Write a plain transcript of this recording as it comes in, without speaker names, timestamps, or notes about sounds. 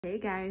Hey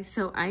guys,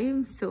 so I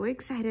am so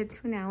excited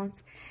to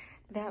announce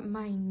that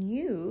my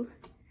new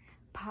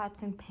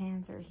pots and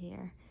pans are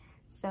here.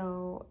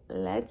 So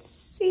let's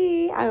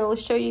see. I will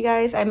show you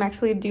guys. I'm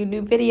actually doing a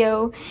new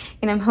video,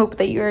 and I hope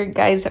that you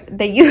guys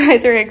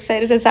are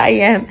excited as I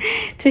am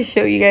to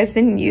show you guys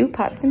the new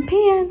pots and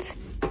pans.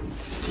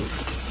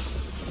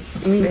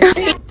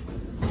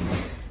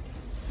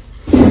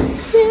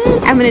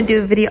 I'm gonna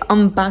do a video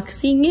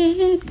unboxing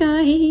it,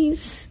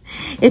 guys.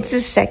 It's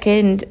the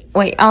second,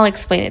 wait, I'll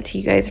explain it to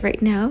you guys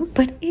right now,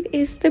 but it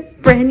is the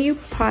brand new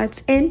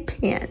pots and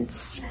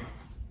pans.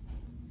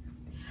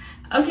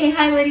 Okay,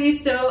 hi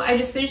ladies. So I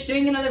just finished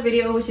doing another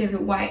video, which is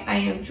why I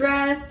am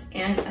dressed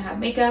and I have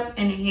makeup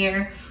and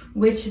hair,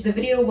 which the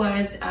video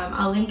was,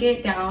 I'll link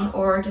it down,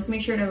 or just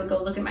make sure to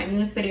go look at my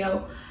newest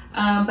video.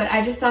 But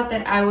I just thought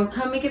that I would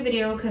come make a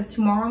video because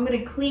tomorrow I'm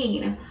gonna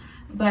clean,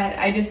 but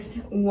I just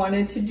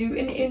wanted to do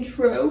an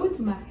intro with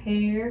my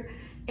hair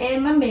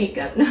and my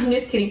makeup. No, I'm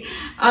just kidding.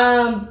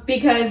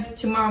 Because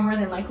tomorrow, more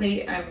than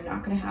likely, I'm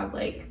not gonna have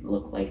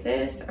look like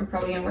this. I'm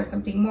probably gonna wear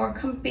something more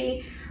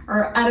comfy,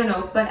 or I don't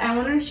know. But I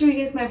wanted to show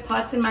you guys my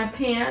pots and my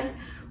pans,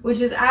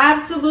 which is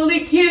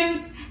absolutely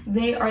cute.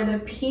 They are the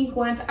pink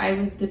ones. I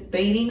was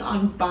debating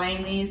on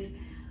buying these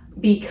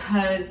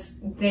because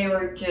they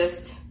were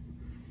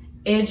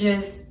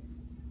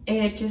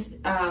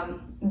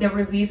the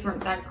reviews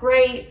weren't that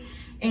great,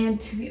 and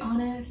to be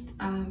honest,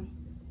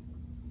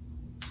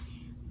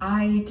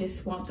 I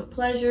just want the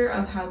pleasure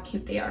of how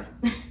cute they are.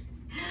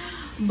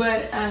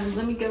 But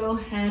let me go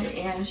ahead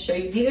and show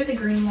you. These are the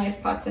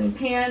Greenlife pots and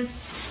pans,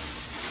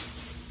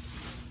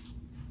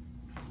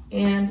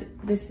 and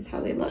this is how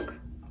they look.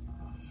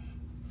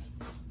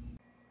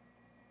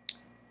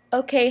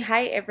 Okay,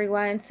 hi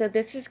everyone. So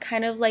this is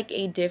kind of like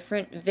a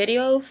different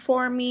video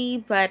for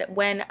me, but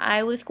when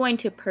I was going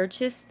to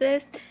purchase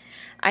this,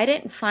 I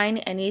didn't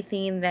find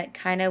anything that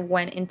kind of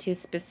went into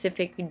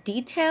specific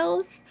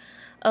details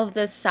of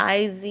the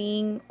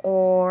sizing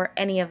or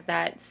any of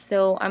that.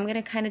 So I'm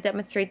gonna kind of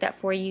demonstrate that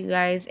for you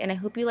guys, and I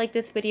hope you like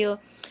this video.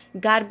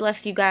 God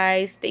bless you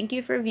guys. Thank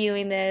you for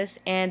viewing this,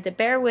 and to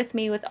bear with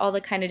me with all the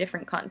kind of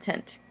different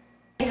content.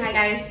 Hey, hi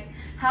guys,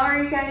 how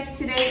are you guys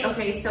today?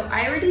 Okay, so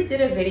I already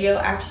did a video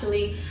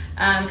actually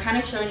kind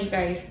of showing you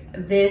guys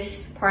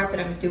this part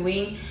that I'm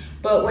doing,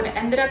 but what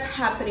ended up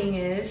happening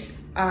is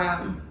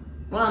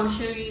well, I'm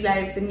showing you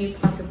guys the new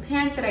pots and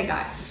pans that I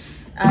got.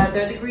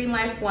 They're the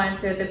Greenlife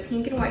ones. They're the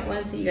pink and white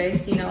ones that you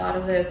guys see in a lot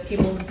of the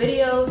people's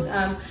videos.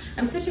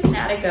 I'm such a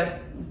fanatic of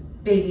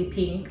baby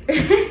pink.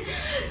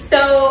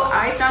 So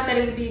I thought that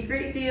it would be a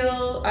great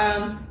deal.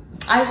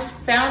 I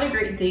found a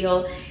great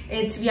deal,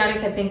 and to be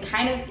honest, I've been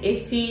kind of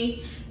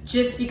iffy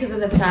just because of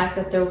the fact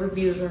that the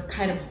reviews are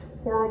kind of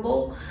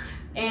horrible.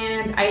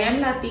 And I am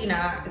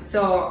Latina,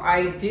 so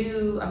I'm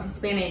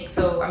Hispanic,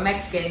 so I'm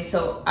Mexican,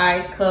 so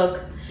I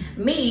cook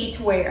meat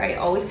where I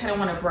always kind of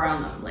want to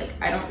brown them. Like,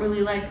 I don't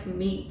really like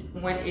meat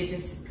when it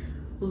just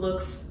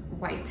looks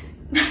white.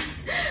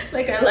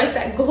 Like, I like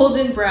that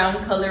golden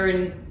brown color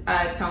and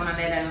tone on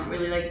it. I don't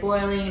really like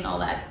boiling and all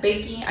that.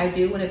 Baking, I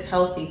do when it's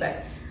healthy,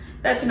 but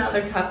that's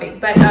another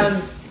topic. But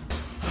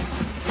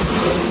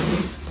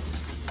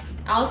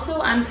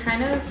also, I'm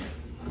kind of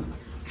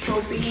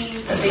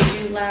hoping that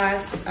they do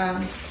last.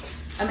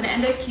 I'm gonna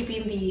end up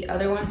keeping the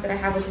other ones that I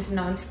have, which is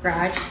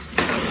non-scratch,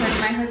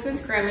 because my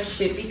husband's grandma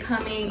should be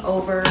coming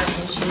over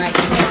and she might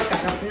cook,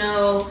 I don't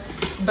know,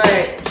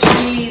 but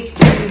she's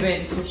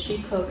Cuban, so she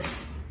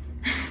cooks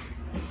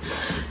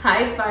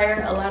high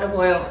fire, a lot of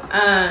oil.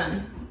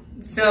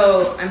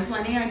 So I'm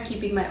planning on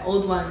keeping my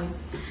old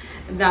ones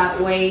that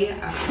way.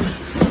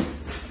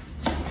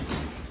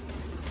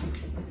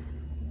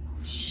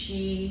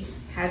 She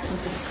has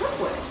something to cook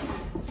with.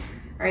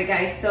 All right,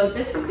 guys, so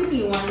this is the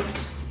new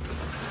ones.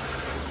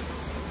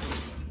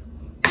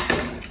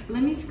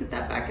 Let me scoot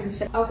that back and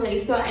fit.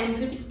 Okay, so I'm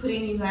gonna be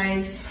putting you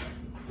guys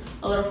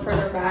a little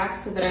further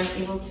back so that I'm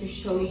able to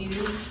show you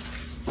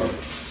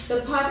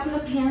the pots and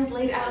the pans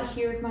laid out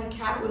here if my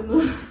cat would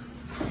move.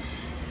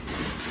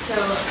 So,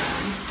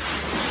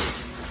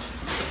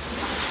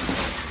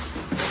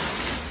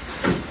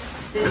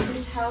 this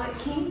is how it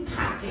came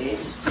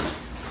packaged.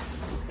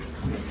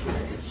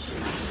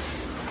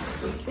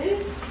 Like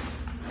this.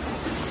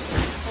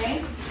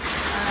 Okay.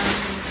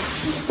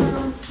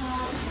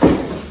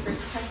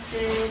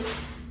 Protected,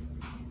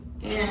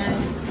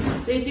 and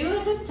they do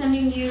end up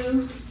sending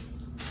you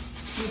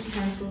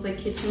utensils like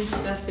kitchen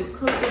stuff to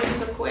cook with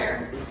and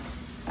cookware.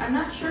 I'm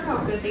not sure how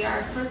good they are.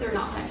 I've heard they're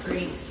not that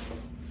great.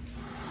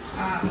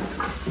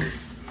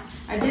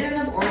 I did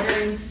end up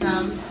ordering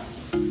some.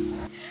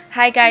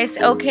 Hi guys,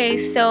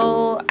 okay,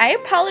 so I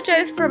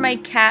apologize for my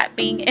cat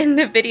being in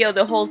the video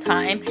the whole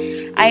time.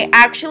 I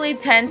actually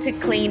tend to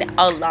clean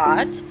a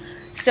lot,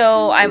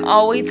 so I'm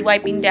always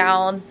wiping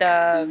down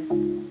the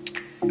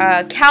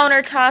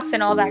countertops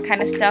and all that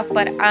kind of stuff,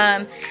 but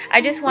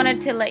I just wanted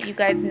to let you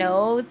guys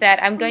know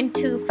that I'm going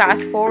to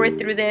fast forward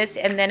through this,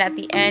 and then at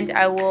the end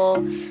I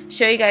will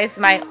show you guys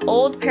my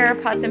old pair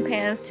of pots and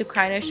pans to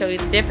kind of show you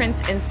the difference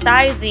in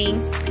sizing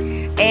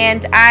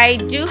And I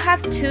do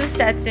have 2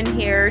 sets in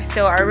here,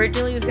 so I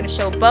originally was going to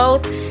show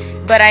both,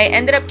 but I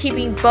ended up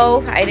keeping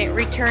both. I didn't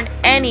return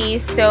any,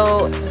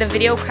 so the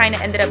video kind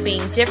of ended up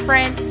being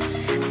different.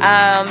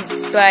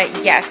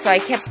 But yeah, so I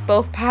kept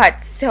both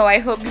pots, so I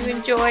hope you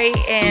enjoy,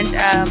 and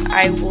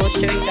I will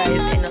show you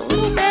guys in a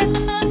little bit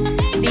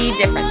the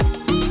difference.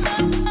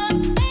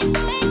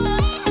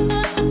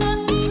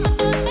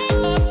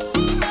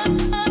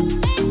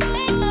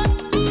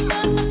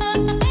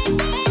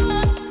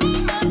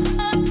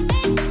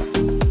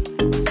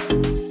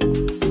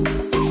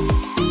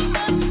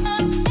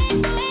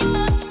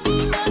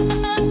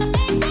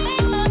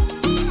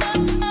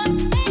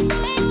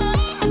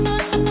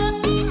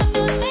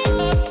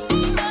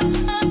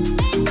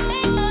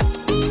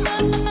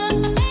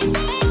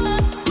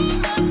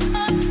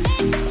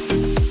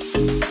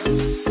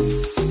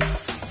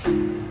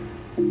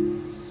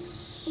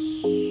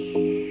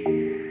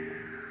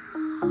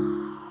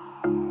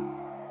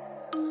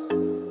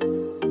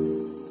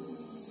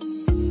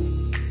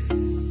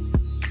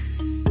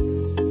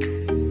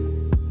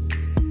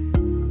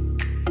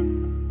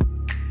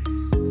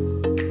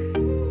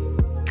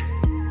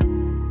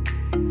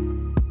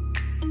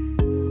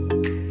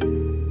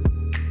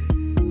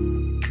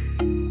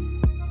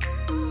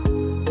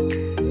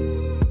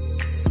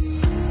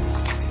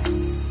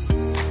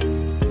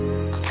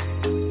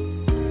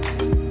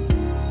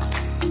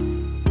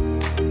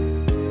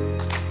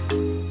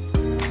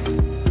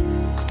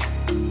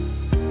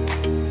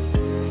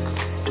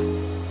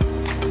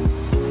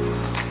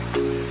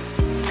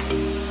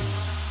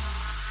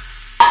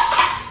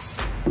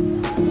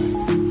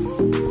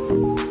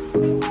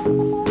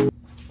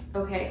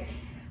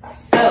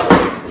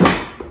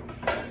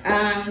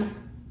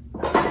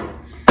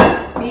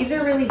 These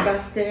are really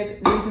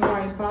busted. The reason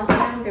why I bought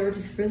them, they were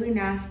just really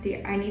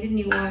nasty. I needed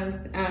new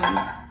ones.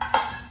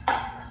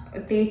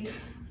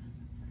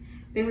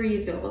 They were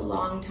used a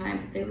long time,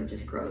 but they were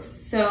just gross.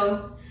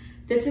 So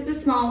this is the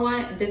small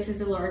one. This is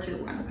the larger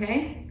one,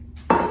 okay?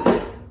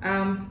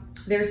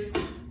 There's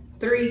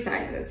 3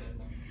 sizes.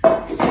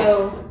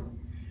 So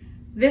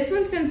this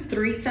one sends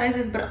 3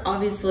 sizes, but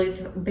obviously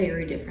it's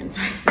very different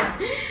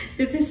sizes.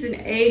 This is an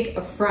egg,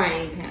 a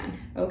frying pan,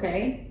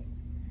 okay?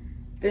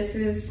 This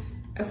is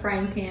a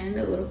frying pan,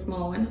 a little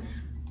small one,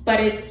 but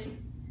it's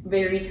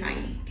very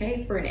tiny,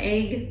 okay? For an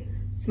egg,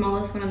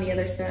 smallest one on the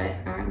other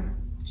set,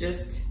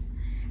 just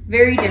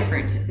very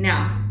different.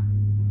 Now,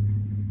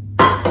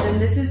 then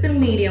this is the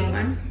medium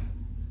one.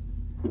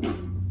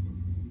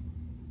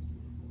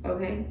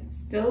 Okay,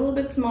 still a little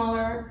bit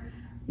smaller,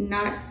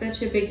 not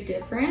such a big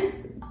difference,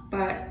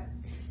 but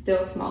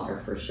still smaller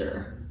for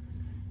sure.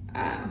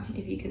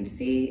 If you can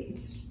see,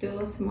 it's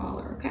still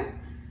smaller, okay?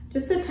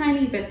 Just a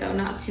tiny bit though,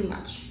 not too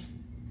much.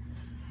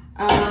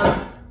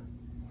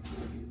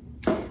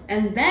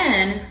 And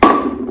then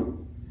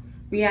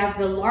we have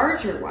the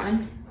larger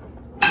one,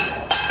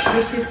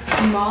 which is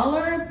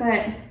smaller,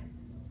 but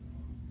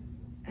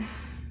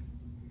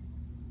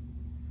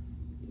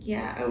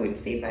yeah, I would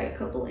say by a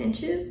couple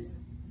inches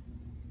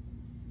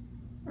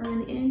or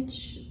an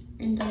inch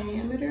in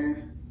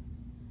diameter,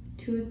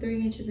 2 or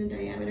 3 inches in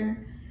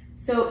diameter.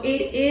 So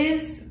it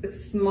is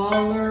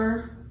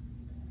smaller,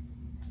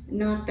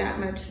 not that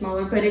much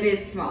smaller, but it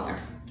is smaller,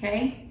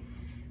 okay?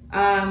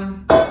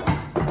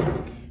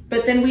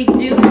 But then we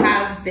do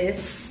have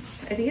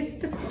this, I think it's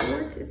the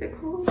quart, is it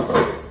called?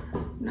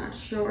 Not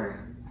sure.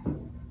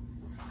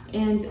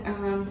 And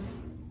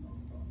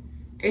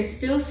it's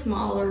still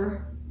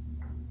smaller,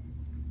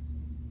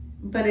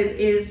 but it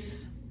is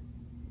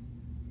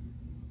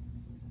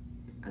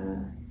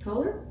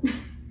taller.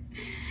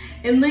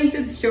 In length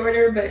it's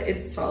shorter, but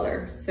it's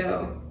taller,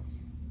 so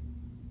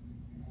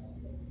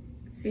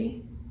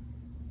see?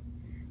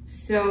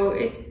 So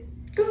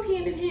it goes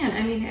hand in hand.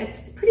 I mean,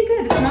 it's pretty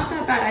good. It's not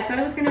that bad. I thought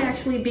it was gonna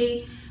actually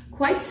be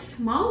quite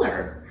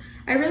smaller.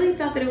 I really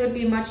thought that it would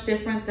be much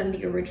different than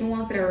the original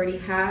ones that I already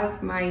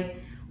have, my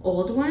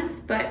old ones,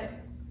 but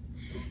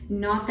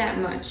not that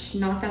much,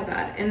 not that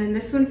bad. And then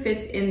this one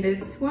fits in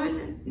this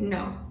one.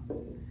 No,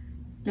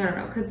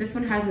 because this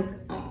one has its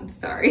own,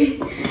 sorry.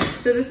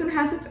 So this one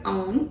has its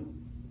own.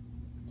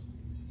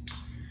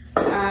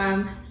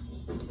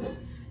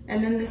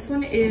 And then this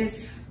one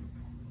is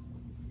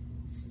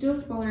still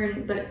smaller,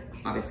 but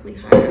obviously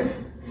higher.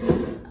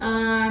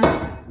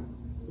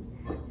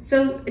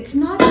 So it's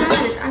not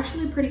bad, it's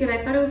actually pretty good.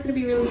 I thought it was gonna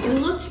be really,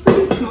 it looked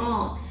pretty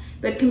small,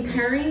 but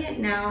comparing it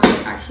now,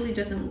 it actually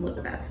doesn't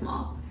look that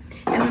small.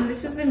 And then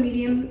this is the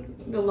medium,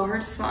 the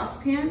large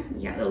saucepan.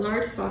 Yeah, the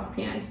large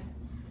saucepan.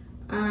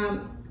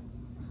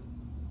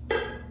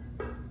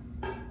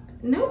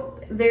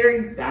 Nope,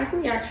 they're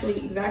actually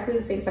exactly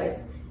the same size.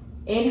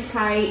 In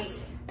height,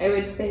 I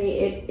would say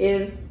it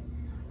is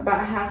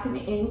about 1/2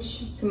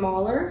 inch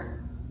smaller,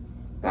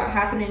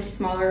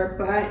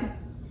 but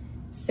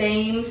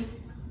same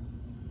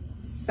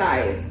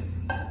size.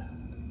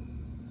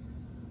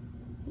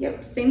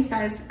 Yep, same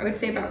size. I would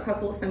say about a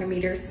couple of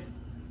centimeters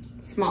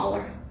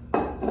smaller,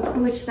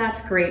 which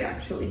that's great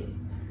actually.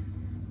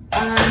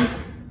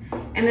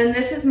 And then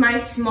this is my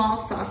small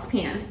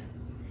saucepan.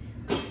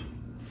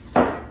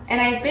 And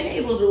I've been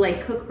able to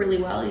like cook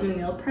really well, even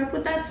meal prep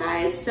with that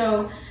size.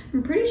 So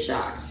I'm pretty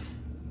shocked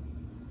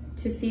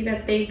to see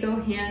that they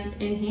go hand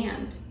in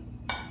hand.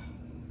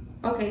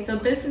 Okay, so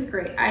this is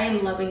great. I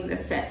am loving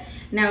this set.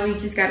 Now we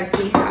just gotta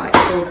see how it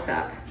folds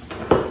up.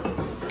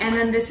 And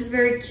then this is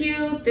very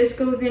cute. This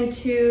goes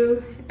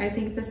into, I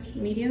think this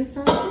medium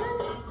size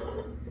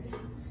one.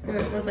 So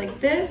it goes like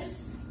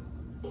this.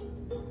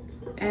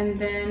 And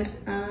then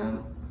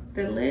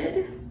the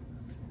lid.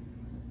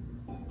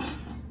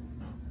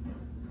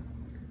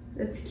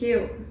 That's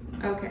cute.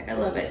 Okay, I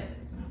love it.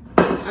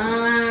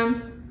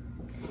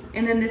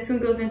 And then this one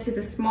goes into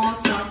the small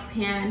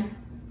saucepan,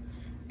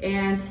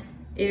 and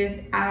it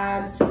is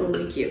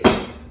absolutely cute.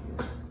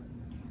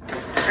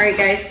 All right,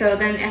 guys, so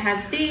then it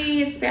has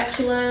these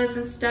spatulas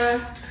and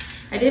stuff.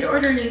 I did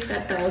order a new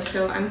set though,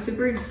 so I'm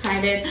super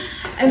excited.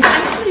 I'm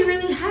actually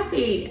really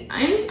happy.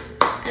 I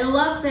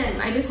love them.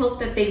 I just hope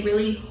that they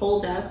really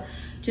hold up,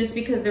 just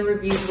because the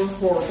reviews were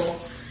horrible.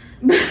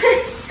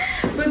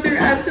 But they're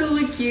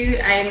absolutely cute.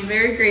 I am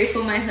very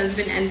grateful my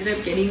husband ended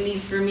up getting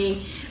these for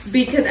me,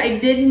 because I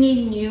did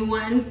need new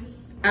ones.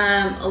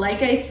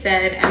 Like I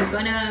said, I'm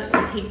gonna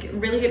take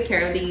really good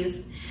care of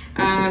these.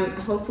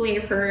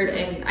 Hopefully I've heard,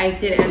 and I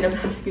did end up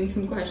asking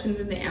some questions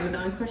in the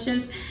Amazon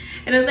questions.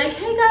 And I was like,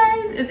 hey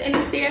guys, is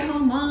any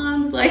stay-at-home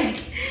moms,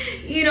 like,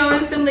 you know,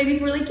 and some ladies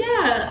were like,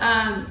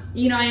 yeah.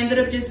 You know, I ended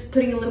up just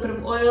putting a little bit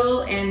of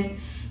oil and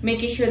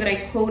making sure that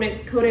I coat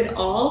it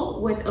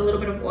all with a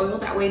little bit of oil.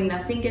 That way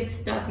nothing gets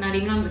stuck, not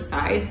even on the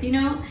sides, you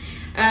know.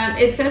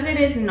 It says it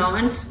is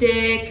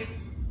non-stick.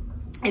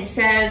 It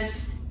says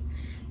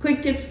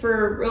quick tips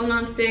for real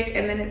non-stick,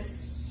 and then it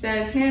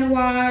says hand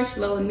wash,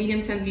 low and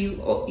medium times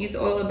you use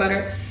oil or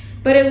butter.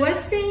 But it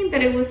was saying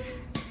that it was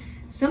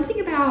something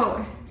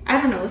about,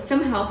 I don't know,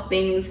 some health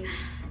things.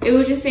 It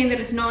was just saying that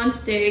it's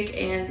non-stick,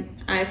 and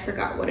I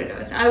forgot what it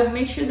was. I will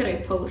make sure that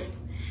I post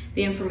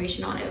the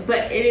information on it.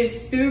 But it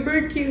is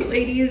super cute,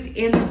 ladies,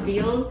 and the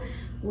deal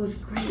was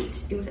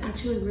great. It was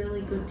actually a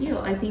really good deal.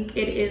 I think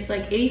it is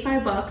like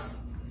 85 bucks.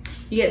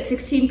 You get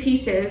 16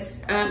 pieces.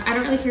 I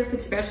don't really care for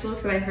the spatulas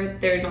because I heard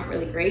they're not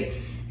really great.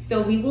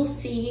 So we will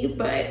see,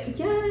 but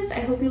yes, I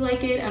hope you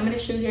like it. I'm gonna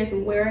show you guys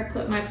where I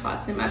put my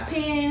pots and my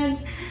pans.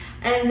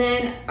 And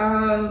then,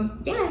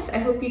 yes, I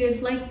hope you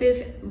guys like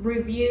this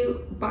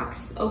review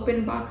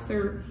open box,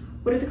 or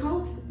what is it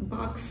called?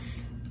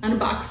 Box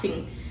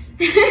unboxing.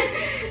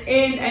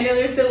 And I know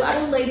there's a lot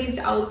of ladies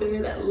out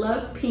there that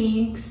love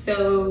pink,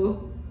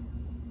 so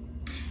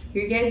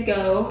here you guys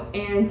go.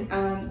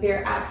 And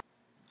they're absolutely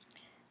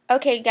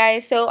okay,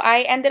 guys, so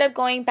I ended up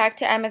going back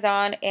to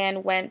Amazon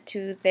and went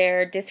to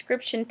their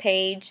description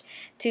page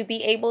to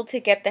be able to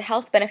get the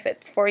health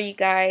benefits for you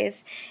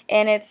guys.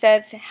 And it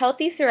says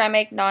healthy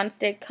ceramic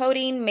nonstick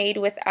coating made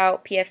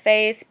without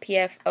PFAs,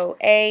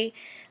 PFOA,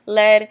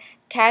 lead,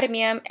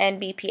 cadmium, and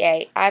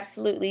BPA.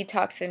 Absolutely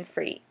toxin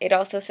free. It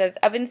also says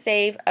oven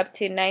safe up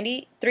to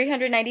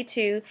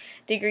 392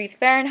 degrees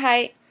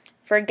Fahrenheit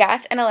for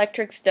gas and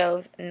electric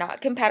stoves, not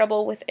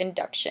compatible with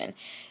induction.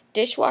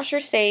 Dishwasher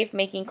safe,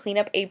 making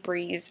cleanup a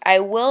breeze. I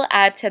will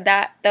add to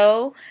that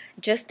though,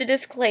 just a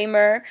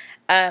disclaimer,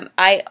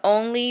 I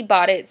only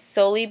bought it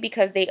solely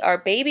because they are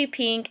baby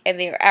pink and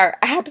they are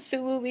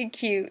absolutely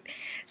cute.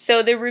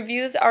 So the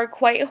reviews are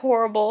quite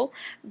horrible,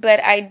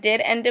 but I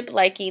did end up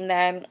liking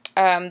them.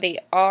 They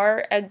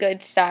are a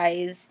good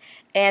size,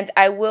 and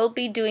I will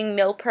be doing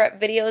meal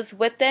prep videos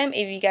with them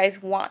if you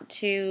guys want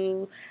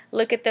to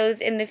look at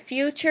those in the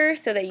future,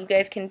 so that you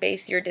guys can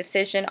base your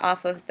decision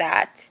off of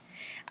that.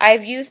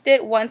 I've used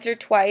it once or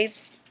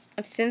twice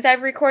since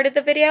I've recorded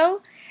the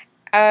video.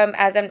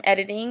 As I'm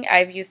editing,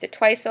 I've used it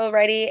twice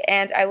already,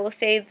 and I will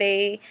say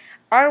they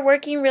are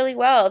working really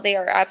well. They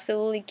are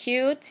absolutely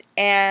cute,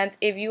 and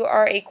if you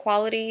are a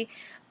quality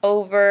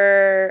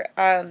over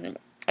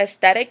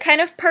aesthetic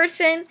kind of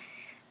person,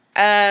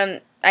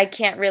 I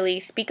can't really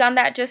speak on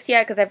that just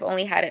yet because I've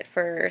only had it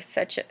for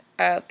such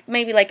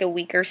maybe like a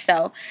week or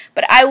so.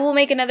 But I will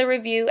make another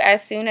review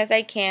as soon as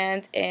I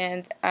can,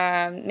 and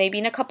maybe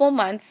in a couple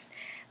months.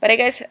 But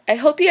I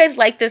hope you guys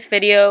like this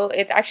video.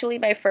 It's actually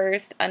my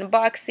first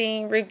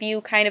unboxing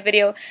review kind of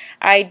video.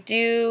 I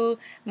do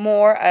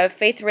more of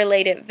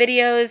faith-related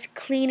videos,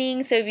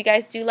 cleaning. So if you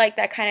guys do like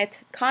that kind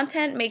of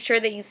content, make sure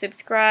that you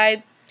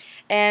subscribe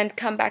and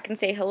come back and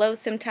say hello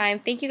sometime.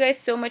 Thank you guys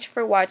so much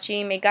for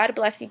watching. May God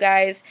bless you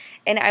guys,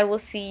 and I will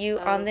see you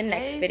on the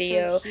next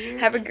video. So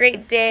have a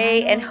great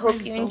day, and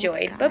hope you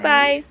enjoyed.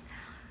 Bye-bye.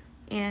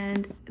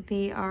 And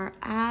they are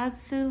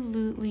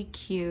absolutely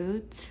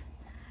cute.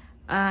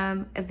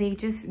 They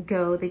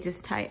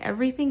just tie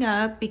everything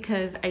up,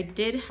 because I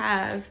did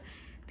have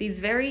these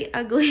very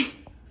ugly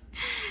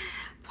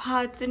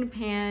pots and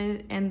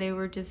pans, and they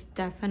were just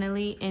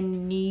definitely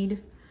in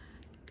need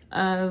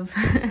of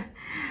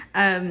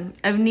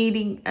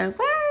needing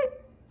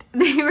what?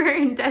 They were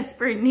in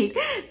desperate need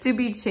to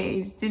be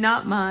changed. Do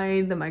not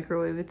mind the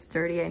microwave, it's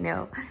dirty, I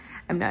know.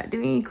 I'm not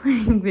doing a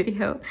cleaning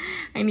video.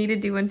 I need to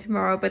do one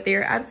tomorrow, but they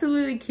are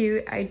absolutely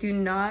cute. I do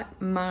not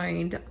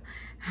mind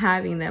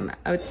having them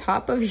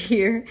atop of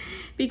here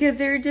because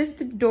they're just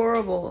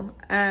adorable.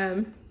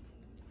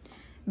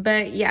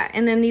 But yeah,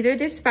 and then these are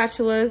the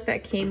spatulas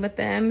that came with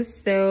them.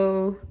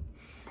 So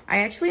I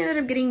actually ended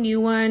up getting new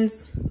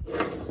ones.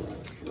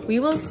 We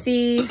will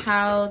see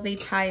how they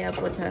tie up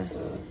with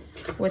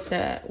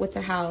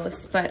the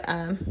house. But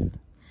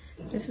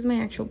this is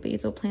my actual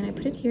basil plant. I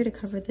put it here to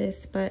cover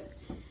this, but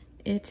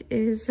it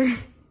is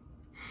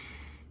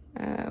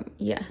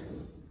yeah.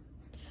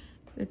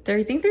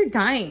 I think they're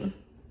dying.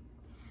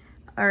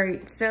 All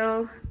right,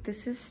 so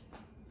this is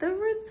the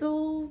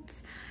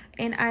results,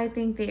 and I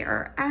think they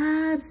are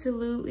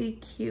absolutely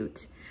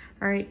cute.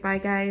 All right, bye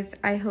guys.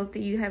 I hope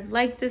that you have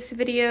liked this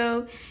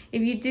video.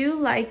 If you do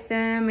like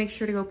them, make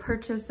sure to go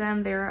purchase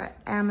them. They're at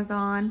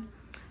Amazon.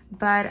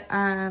 But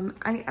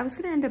I was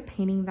gonna end up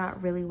painting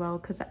that really well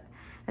because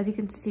as you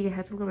can see, it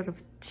has a little bit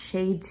of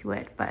shade to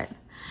it, but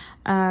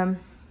I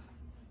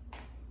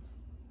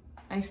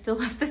still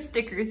have the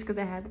stickers because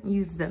I haven't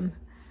used them.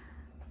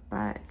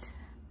 But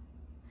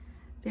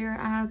they're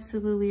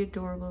absolutely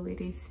adorable,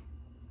 ladies.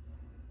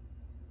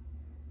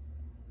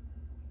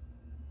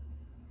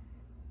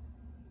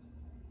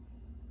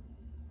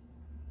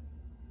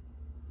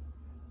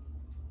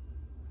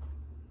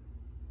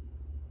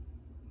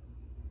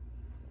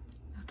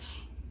 Okay.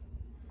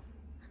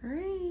 All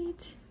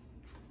right.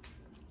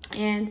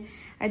 And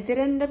I did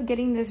end up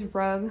getting this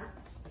rug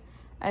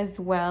as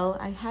well.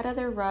 I had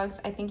other rugs.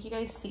 I think you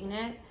guys seen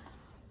it,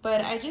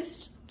 but I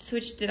just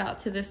switched it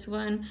out to this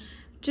one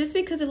just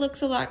because it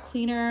looks a lot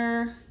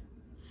cleaner,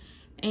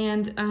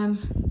 and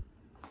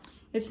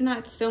it's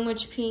not so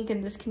much pink,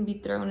 and this can be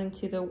thrown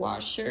into the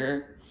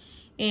washer.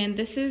 And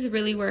this is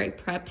really where I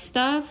prep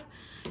stuff.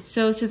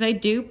 So since I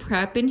do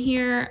prep in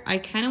here, I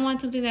kind of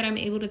want something that I'm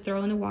able to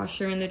throw in the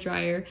washer and the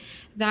dryer.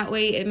 That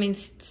way it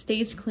means it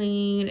stays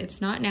clean, it's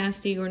not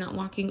nasty, we're not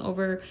walking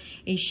over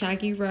a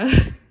shaggy rug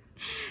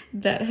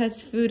that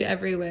has food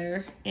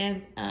everywhere.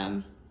 And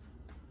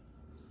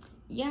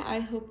yeah, I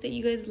hope that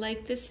you guys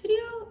like this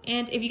video.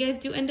 And if you guys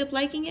do end up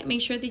liking it,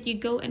 make sure that you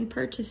go and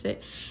purchase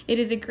it. It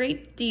is a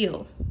great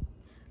deal.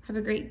 Have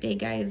a great day,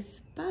 guys.